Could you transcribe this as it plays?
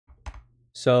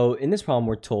So in this problem,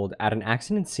 we're told at an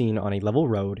accident scene on a level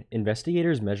road,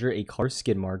 investigators measure a car's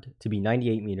skid mark to be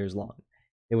 98 meters long.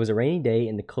 It was a rainy day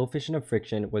and the coefficient of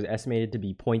friction was estimated to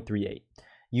be 0.38.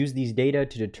 Use these data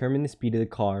to determine the speed of the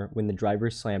car when the driver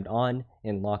slammed on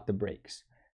and locked the brakes.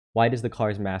 Why does the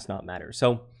car's mass not matter?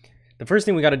 So the first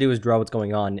thing we got to do is draw what's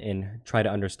going on and try to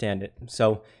understand it.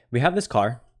 So we have this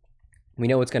car. We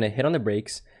know it's going to hit on the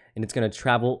brakes and it's going to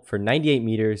travel for 98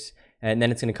 meters and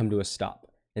then it's going to come to a stop.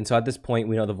 And so at this point,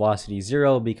 we know the velocity is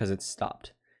 0 because it's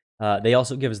stopped. They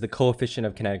also give us the coefficient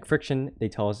of kinetic friction. They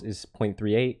tell us is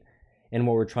 0.38. And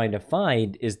what we're trying to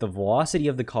find is the velocity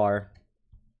of the car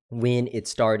when it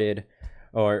started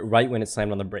or right when it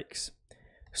slammed on the brakes.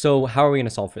 So how are we going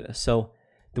to solve for this? So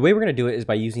the way we're going to do it is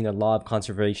by using the law of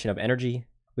conservation of energy,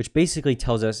 which basically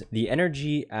tells us the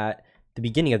energy at the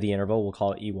beginning of the interval, we'll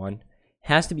call it E1,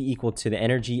 has to be equal to the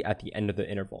energy at the end of the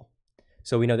interval.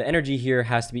 So we know the energy here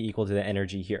has to be equal to the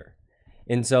energy here.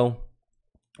 And so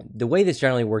the way this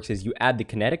generally works is you add the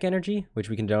kinetic energy, which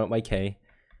we can denote by K,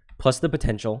 plus the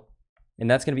potential, and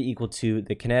that's going to be equal to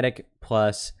the kinetic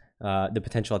plus the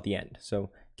potential at the end. So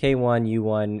K1,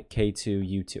 U1,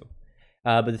 K2, U2.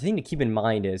 But the thing to keep in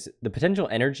mind is the potential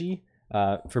energy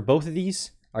for both of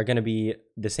these are going to be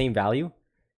the same value.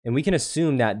 And we can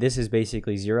assume that this is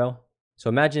basically 0. So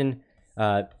imagine...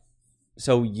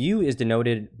 So U is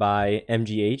denoted by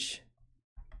mgh.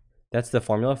 That's the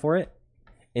formula for it.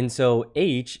 And so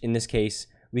h, in this case,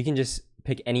 we can just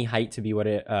pick any height to be what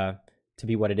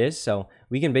it is. So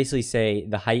we can basically say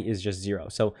the height is just 0.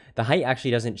 So the height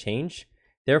actually doesn't change.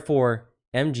 Therefore,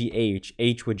 mgh,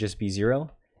 h would just be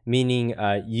 0, meaning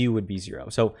u would be 0.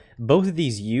 So both of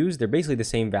these u's, they're basically the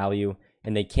same value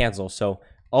and they cancel. So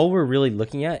all we're really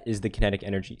looking at is the kinetic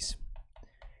energies.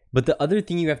 But the other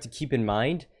thing you have to keep in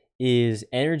mind is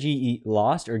energy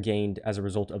lost or gained as a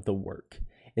result of the work.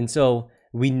 And so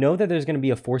we know that there's going to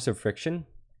be a force of friction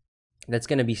that's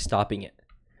going to be stopping it.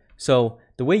 So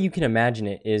the way you can imagine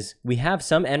it is we have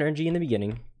some energy in the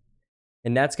beginning,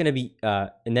 and that's going to be,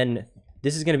 and then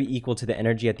this is going to be equal to the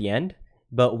energy at the end,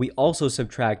 but we also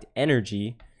subtract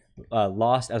energy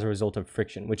lost as a result of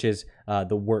friction, which is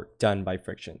the work done by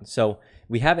friction. So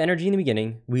we have energy in the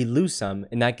beginning, we lose some,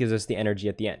 and that gives us the energy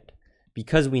at the end,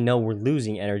 because we know we're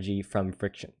losing energy from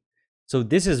friction. So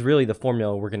this is really the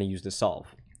formula we're going to use to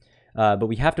solve. But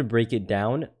we have to break it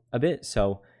down a bit.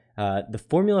 So the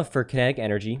formula for kinetic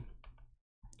energy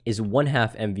is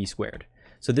 1/2 mv squared.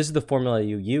 So this is the formula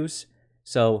you use.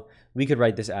 So we could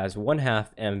write this as 1/2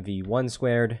 mv1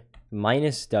 squared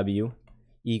minus w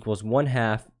equals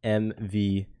 1/2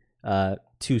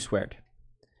 mv2 squared.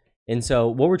 And so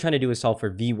what we're trying to do is solve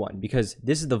for v1, because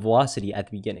this is the velocity at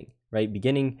the beginning, right?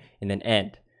 Beginning and then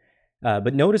end.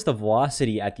 But notice the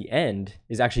velocity at the end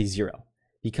is actually 0,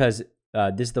 because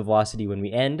this is the velocity when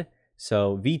we end.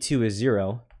 So v2 is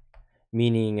 0,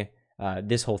 meaning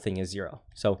this whole thing is 0.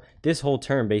 So this whole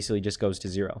term basically just goes to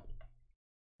 0.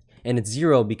 And it's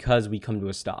 0 because we come to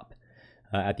a stop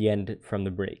at the end from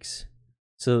the brakes.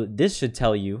 So this should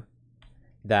tell you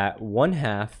that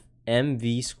 1/2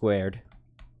 mv squared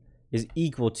is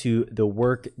equal to the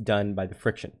work done by the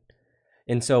friction.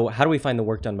 And so how do we find the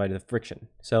work done by the friction?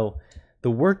 So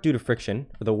the work due to friction,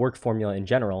 or the work formula in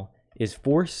general, is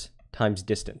force times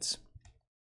distance.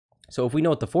 So if we know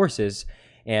what the force is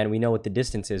and we know what the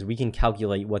distance is, we can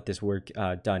calculate what this work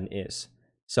done is.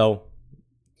 So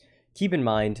keep in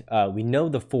mind, we know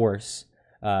the force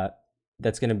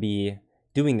that's going to be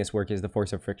doing this work is the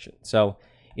force of friction. So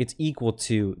it's equal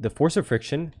to the force of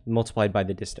friction multiplied by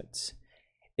the distance.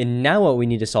 And now what we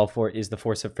need to solve for is the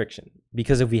force of friction.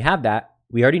 Because if we have that,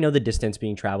 we already know the distance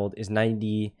being traveled is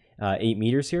 98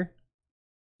 meters here.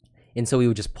 And so we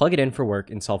would just plug it in for work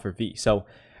and solve for v. So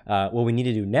what we need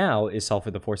to do now is solve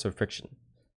for the force of friction.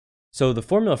 So the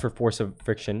formula for force of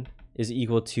friction is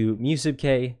equal to mu sub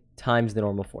k times the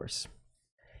normal force.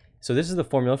 So this is the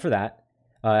formula for that.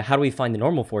 How do we find the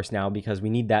normal force now? Because we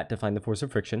need that to find the force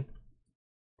of friction.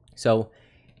 So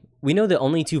we know the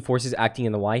only two forces acting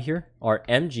in the y here are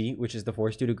mg, which is the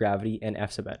force due to gravity, and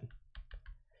F sub n.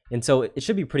 And so it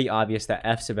should be pretty obvious that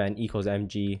F sub n equals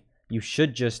mg. You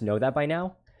should just know that by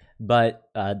now. But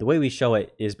the way we show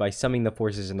it is by summing the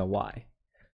forces in the y.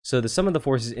 So the sum of the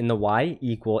forces in the y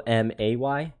equal may,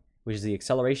 which is the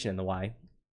acceleration in the y.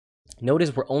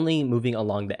 Notice we're only moving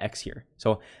along the x here.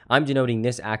 So I'm denoting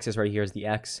this axis right here as the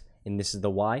x, and this is the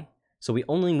y. So we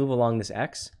only move along this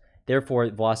x. Therefore,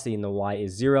 velocity in the y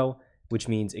is 0, which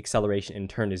means acceleration in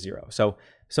turn is 0. So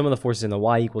sum of the forces in the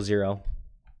y equals 0,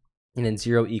 and then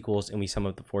 0 equals, and we sum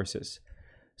up the forces.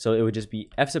 So it would just be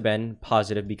F sub n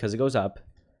positive because it goes up,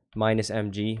 minus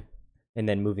mg, and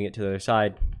then moving it to the other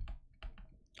side,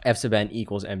 F sub n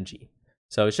equals mg.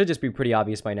 So it should just be pretty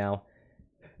obvious by now,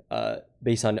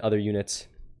 based on other units.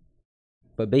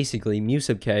 But basically, mu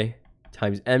sub k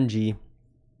times mg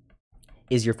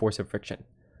is your force of friction.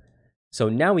 So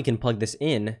now we can plug this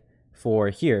in for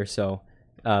here. So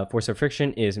force of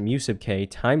friction is mu sub k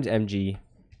times mg,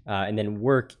 and then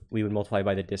work we would multiply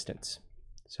by the distance.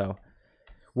 So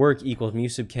work equals mu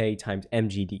sub k times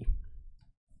mgd.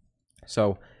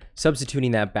 So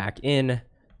substituting that back in,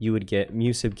 you would get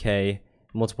mu sub k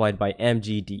multiplied by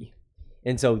mgd.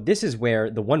 And so this is where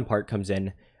the one part comes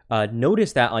in.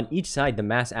 Notice that on each side, the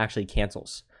mass actually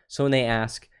cancels. So when they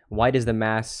ask, why does the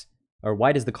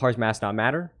car's mass not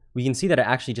matter? We can see that it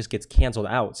actually just gets canceled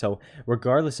out. So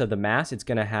regardless of the mass, it's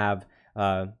going to have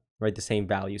the same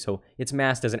value. So its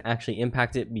mass doesn't actually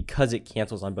impact it because it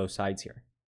cancels on both sides here.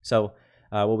 So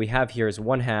what we have here is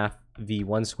 1/2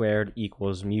 v1 squared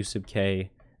equals mu sub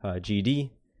k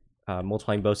gd.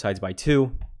 Multiplying both sides by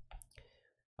 2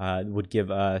 would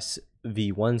give us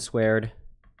v1 squared.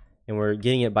 And we're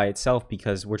getting it by itself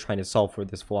because we're trying to solve for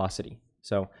this velocity.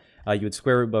 So you would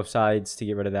square root both sides to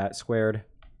get rid of that squared.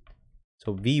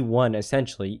 So v1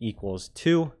 essentially equals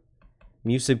 2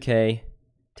 mu sub k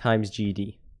times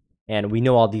gd. And we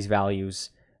know all these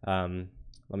values. Let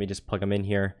me just plug them in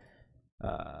here.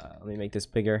 Let me make this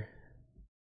bigger.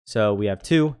 So we have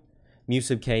 2 mu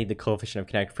sub k, the coefficient of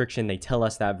kinetic friction. They tell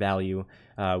us that value.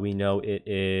 We know it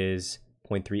is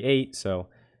 0.38, so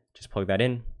just plug that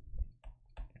in.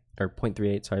 Or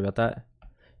 0.38, sorry about that.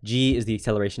 G is the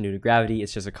acceleration due to gravity.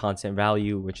 It's just a constant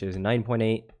value, which is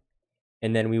 9.8.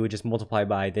 And then we would just multiply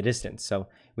by the distance. So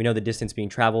we know the distance being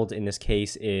traveled in this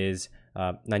case is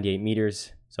 98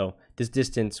 meters. So this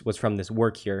distance was from this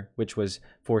work here, which was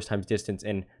force times distance.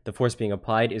 And the force being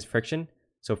applied is friction.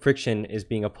 So friction is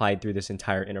being applied through this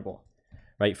entire interval,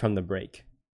 right, from the brake.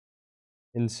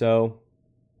 And so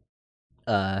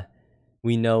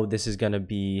we know this is going to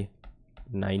be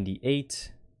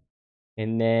 98.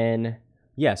 And then,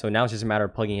 yeah, so now it's just a matter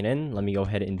of plugging it in. Let me go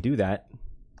ahead and do that.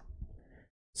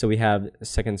 So we have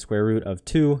second square root of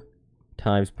 2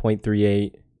 times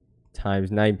 0.38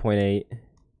 times 9.8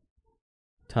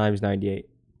 times 98.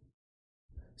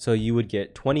 So you would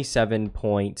get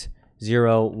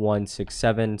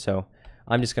 27.0167. So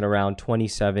I'm just going to round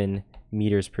 27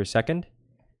 meters per second.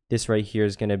 This right here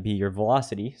is going to be your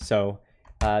velocity. So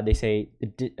they say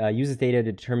uses data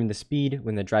to determine the speed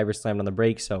when the driver slammed on the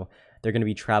brakes. So they're going to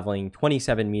be traveling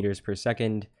 27 meters per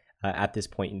second at this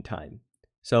point in time.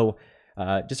 So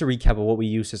just a recap of what we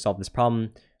used to solve this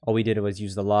problem. All we did was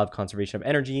use the law of conservation of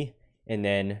energy. And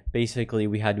then basically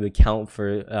we had to account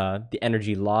for the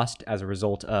energy lost as a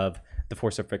result of the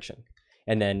force of friction.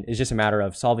 And then it's just a matter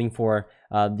of solving for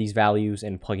these values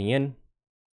and plugging in.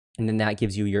 And then that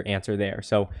gives you your answer there.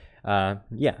 So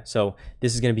yeah, so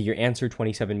this is going to be your answer,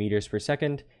 27 meters per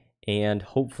second. And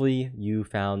hopefully you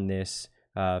found this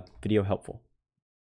video helpful.